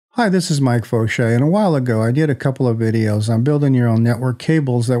Hi, this is Mike Fauché, and a while ago I did a couple of videos on building your own network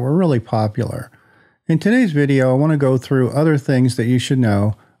cables that were really popular. In today's video, I want to go through other things that you should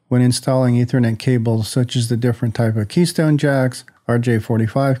know when installing Ethernet cables, such as the different type of keystone jacks,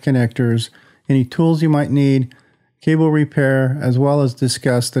 RJ45 connectors, any tools you might need, cable repair, as well as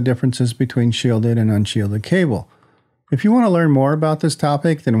discuss the differences between shielded and unshielded cable. If you want to learn more about this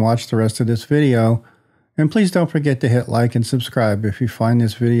topic, then watch the rest of this video. And please don't forget to hit like and subscribe if you find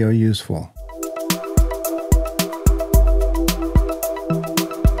this video useful.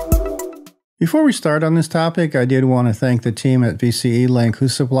 Before we start on this topic, I did want to thank the team at VCELink who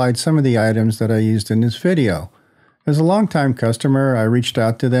supplied some of the items that I used in this video. As a longtime customer, I reached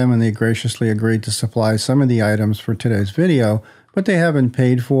out to them and they graciously agreed to supply some of the items for today's video, but they haven't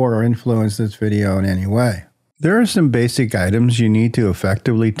paid for or influenced this video in any way. There are some basic items you need to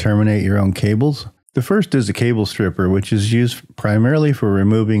effectively terminate your own cables. The first is a cable stripper, which is used primarily for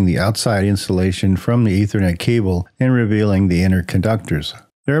removing the outside insulation from the Ethernet cable and revealing the inner conductors.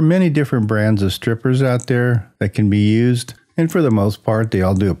 There are many different brands of strippers out there that can be used, and for the most part, they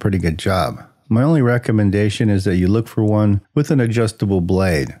all do a pretty good job. My only recommendation is that you look for one with an adjustable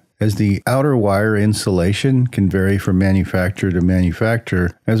blade, as the outer wire insulation can vary from manufacturer to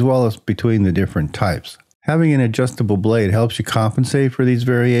manufacturer, as well as between the different types. Having an adjustable blade helps you compensate for these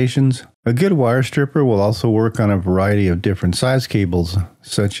variations. A good wire stripper will also work on a variety of different size cables,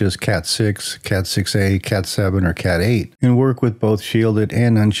 such as Cat6, Cat6A, Cat7, or Cat8, and work with both shielded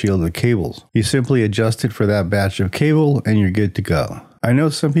and unshielded cables. You simply adjust it for that batch of cable and you're good to go. I know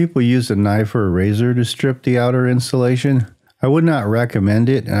some people use a knife or a razor to strip the outer insulation. I would not recommend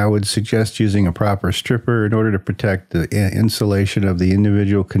it, and I would suggest using a proper stripper in order to protect the insulation of the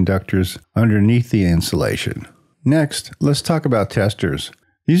individual conductors underneath the insulation. Next, let's talk about testers.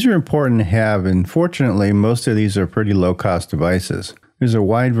 These are important to have, and fortunately, most of these are pretty low-cost devices. There's a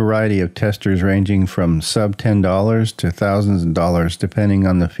wide variety of testers ranging from sub $10 to thousands of dollars depending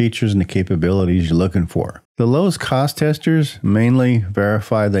on the features and the capabilities you're looking for. The lowest cost testers mainly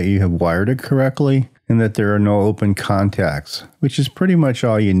verify that you have wired it correctly and that there are no open contacts, which is pretty much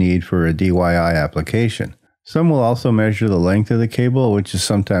all you need for a DIY application. Some will also measure the length of the cable, which is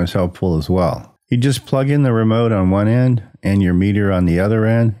sometimes helpful as well. You just plug in the remote on one end and your meter on the other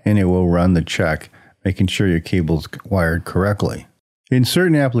end, and it will run the check, making sure your cable's wired correctly. In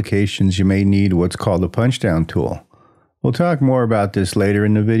certain applications, you may need what's called a punch-down tool. We'll talk more about this later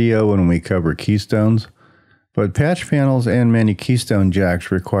in the video when we cover keystones, but patch panels and many keystone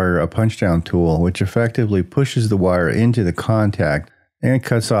jacks require a punch-down tool, which effectively pushes the wire into the contact and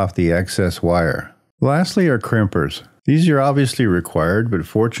cuts off the excess wire. Lastly are crimpers. These are obviously required, but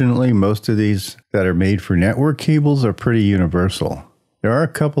fortunately most of these that are made for network cables are pretty universal. There are a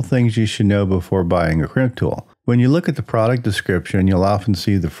couple things you should know before buying a crimp tool. When you look at the product description, you'll often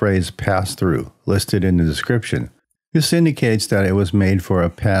see the phrase pass-through listed in the description. This indicates that it was made for a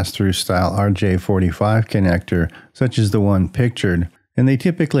pass-through style RJ45 connector, such as the one pictured, and they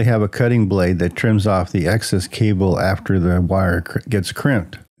typically have a cutting blade that trims off the excess cable after the wire gets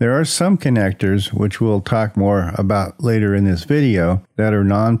crimped. There are some connectors, which we'll talk more about later in this video, that are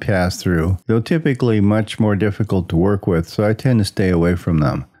non-pass-through, though typically much more difficult to work with, so I tend to stay away from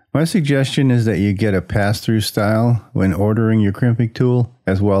them. My suggestion is that you get a pass-through style when ordering your crimping tool,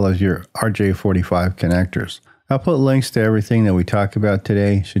 as well as your RJ45 connectors. I'll put links to everything that we talk about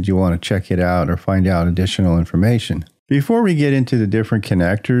today should you want to check it out or find out additional information. Before we get into the different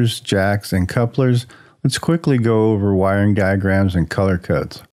connectors, jacks, and couplers, let's quickly go over wiring diagrams and color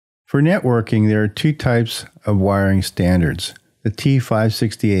codes. For networking, there are two types of wiring standards, the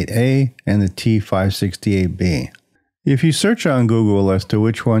T568A and the T568B. If you search on Google as to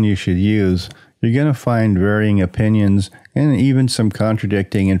which one you should use, you're going to find varying opinions and even some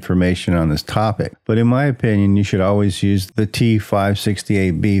contradicting information on this topic. But in my opinion, you should always use the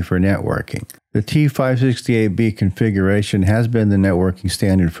T568B for networking. The T568B configuration has been the networking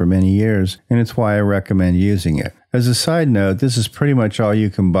standard for many years, and it's why I recommend using it. As a side note, this is pretty much all you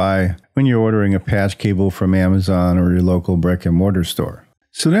can buy when you're ordering a patch cable from Amazon or your local brick and mortar store.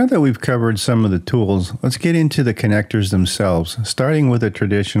 So now that we've covered some of the tools, let's get into the connectors themselves, starting with a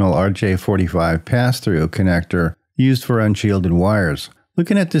traditional RJ45 pass-through connector used for unshielded wires.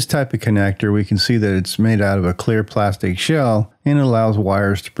 Looking at this type of connector, we can see that it's made out of a clear plastic shell and allows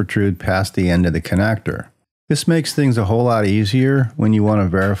wires to protrude past the end of the connector. This makes things a whole lot easier when you want to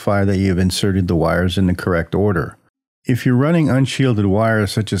verify that you've inserted the wires in the correct order. If you're running unshielded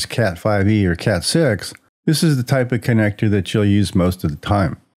wires such as Cat5e or Cat6, this is the type of connector that you'll use most of the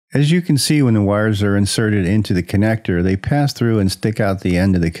time. As you can see, when the wires are inserted into the connector, they pass through and stick out the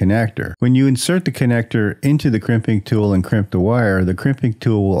end of the connector. When you insert the connector into the crimping tool and crimp the wire, the crimping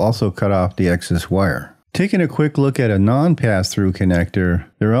tool will also cut off the excess wire. Taking a quick look at a non-pass-through connector,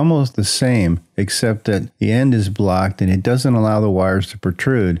 they're almost the same, except that the end is blocked and it doesn't allow the wires to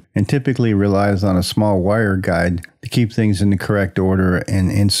protrude, and typically relies on a small wire guide to keep things in the correct order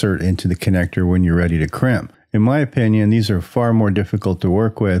and insert into the connector when you're ready to crimp. In my opinion, these are far more difficult to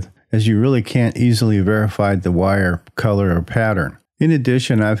work with, as you really can't easily verify the wire color or pattern. In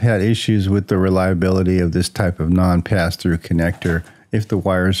addition, I've had issues with the reliability of this type of non-pass-through connector if the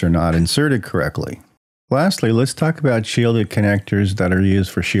wires are not inserted correctly. Lastly, let's talk about shielded connectors that are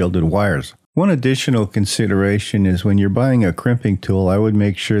used for shielded wires. One additional consideration is when you're buying a crimping tool, I would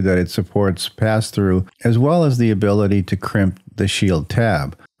make sure that it supports pass-through as well as the ability to crimp the shield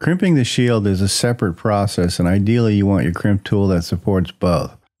tab. Crimping the shield is a separate process, and ideally you want your crimp tool that supports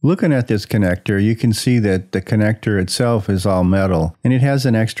both. Looking at this connector, you can see that the connector itself is all metal, and it has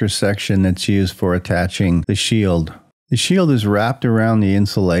an extra section that's used for attaching the shield. The shield is wrapped around the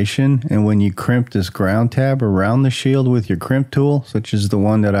insulation, and when you crimp this ground tab around the shield with your crimp tool, such as the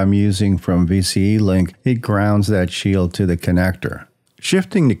one that I'm using from VCELink, it grounds that shield to the connector.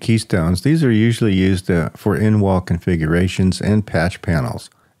 Shifting to keystones, these are usually used for in-wall configurations and patch panels.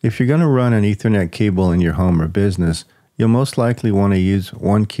 If you're going to run an Ethernet cable in your home or business, you'll most likely want to use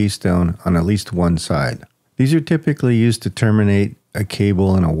one keystone on at least one side. These are typically used to terminate a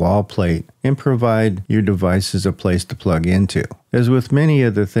cable in a wall plate and provide your devices a place to plug into. As with many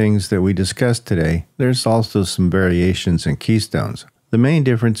of the things that we discussed today, there's also some variations in keystones. The main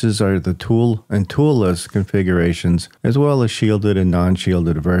differences are the tool and toolless configurations, as well as shielded and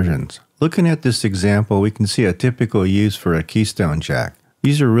non-shielded versions. Looking at this example, we can see a typical use for a keystone jack.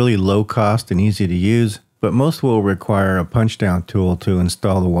 These are really low cost and easy to use, but most will require a punch-down tool to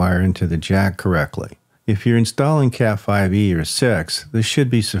install the wire into the jack correctly. If you're installing Cat5e or 6, this should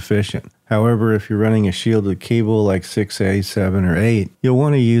be sufficient. However, if you're running a shielded cable like 6A, 7, or 8, you'll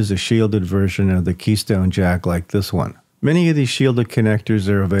want to use a shielded version of the keystone jack like this one. Many of these shielded connectors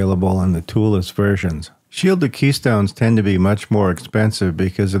are available in the toolless versions. Shielded keystones tend to be much more expensive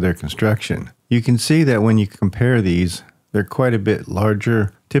because of their construction. You can see that when you compare these, they're quite a bit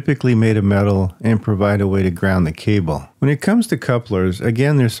larger, typically made of metal, and provide a way to ground the cable. When it comes to couplers,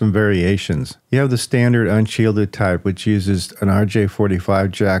 again there's some variations. You have the standard unshielded type, which uses an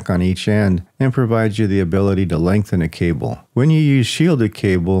RJ45 jack on each end and provides you the ability to lengthen a cable. When you use shielded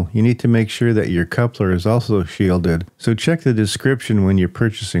cable, you need to make sure that your coupler is also shielded, so check the description when you're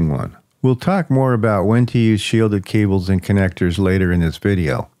purchasing one. We'll talk more about when to use shielded cables and connectors later in this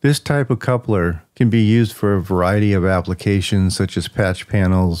video. This type of coupler can be used for a variety of applications such as patch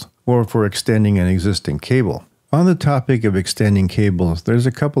panels or for extending an existing cable. On the topic of extending cables, there's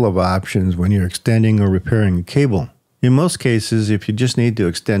a couple of options when you're extending or repairing a cable. In most cases, if you just need to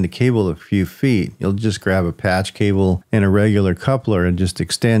extend a cable a few feet, you'll just grab a patch cable and a regular coupler and just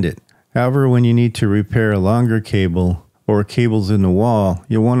extend it. However, when you need to repair a longer cable, or cables in the wall,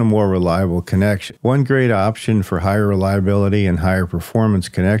 you'll want a more reliable connection. One great option for higher reliability and higher performance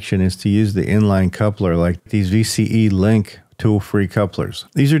connection is to use the inline coupler like these VCELink tool-free couplers.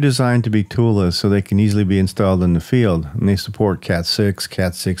 These are designed to be toolless so they can easily be installed in the field, and they support Cat 6,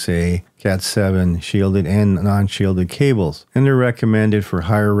 Cat 6A, Cat 7, shielded and non-shielded cables, and they're recommended for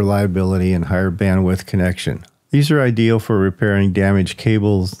higher reliability and higher bandwidth connection. These are ideal for repairing damaged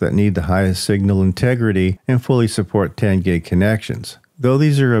cables that need the highest signal integrity and fully support 10 gig connections. Though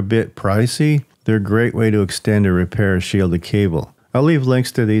these are a bit pricey, they're a great way to extend or repair a shielded cable. I'll leave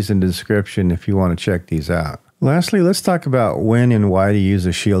links to these in the description if you want to check these out. Lastly, let's talk about when and why to use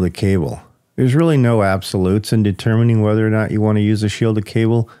a shielded cable. There's really no absolutes in determining whether or not you want to use a shielded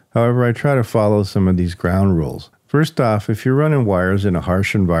cable. However, I try to follow some of these ground rules. First off, if you're running wires in a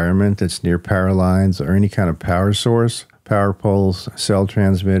harsh environment that's near power lines or any kind of power source, power poles, cell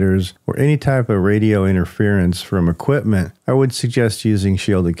transmitters, or any type of radio interference from equipment, I would suggest using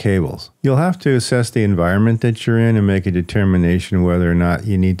shielded cables. You'll have to assess the environment that you're in and make a determination whether or not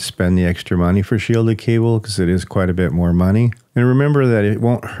you need to spend the extra money for shielded cable, because it is quite a bit more money. And remember that it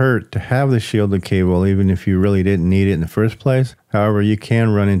won't hurt to have the shielded cable even if you really didn't need it in the first place. However, you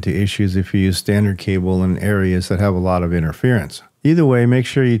can run into issues if you use standard cable in areas that have a lot of interference. Either way, make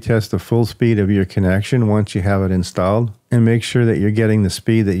sure you test the full speed of your connection once you have it installed, and make sure that you're getting the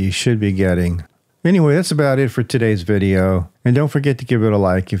speed that you should be getting. Anyway, that's about it for today's video, and don't forget to give it a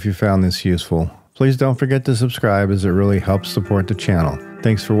like if you found this useful. Please don't forget to subscribe, as it really helps support the channel.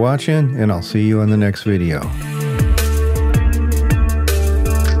 Thanks for watching, and I'll see you in the next video.